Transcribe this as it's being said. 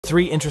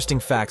3 interesting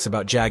facts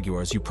about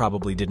jaguars you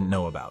probably didn't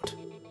know about.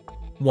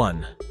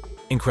 1.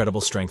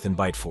 Incredible strength and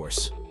bite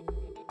force.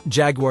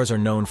 Jaguars are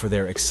known for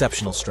their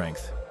exceptional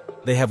strength.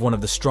 They have one of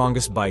the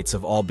strongest bites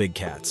of all big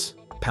cats,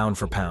 pound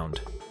for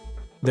pound.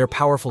 Their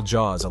powerful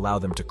jaws allow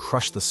them to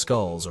crush the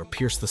skulls or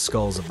pierce the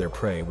skulls of their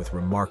prey with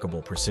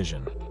remarkable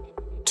precision.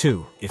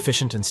 2.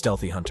 Efficient and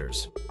stealthy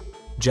hunters.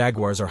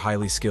 Jaguars are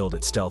highly skilled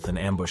at stealth and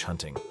ambush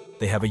hunting.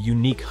 They have a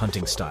unique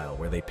hunting style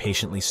where they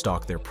patiently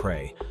stalk their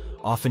prey,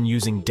 often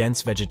using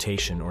dense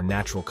vegetation or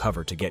natural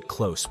cover to get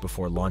close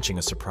before launching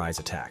a surprise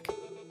attack.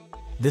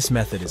 This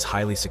method is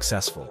highly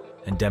successful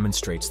and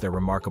demonstrates their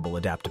remarkable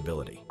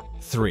adaptability.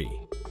 3.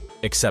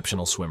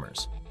 Exceptional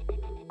swimmers.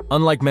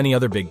 Unlike many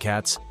other big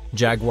cats,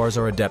 jaguars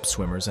are adept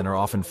swimmers and are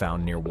often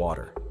found near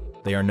water.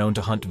 They are known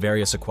to hunt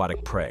various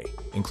aquatic prey,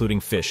 including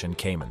fish and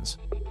caimans.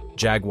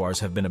 Jaguars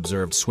have been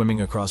observed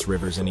swimming across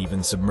rivers and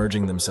even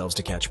submerging themselves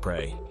to catch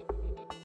prey.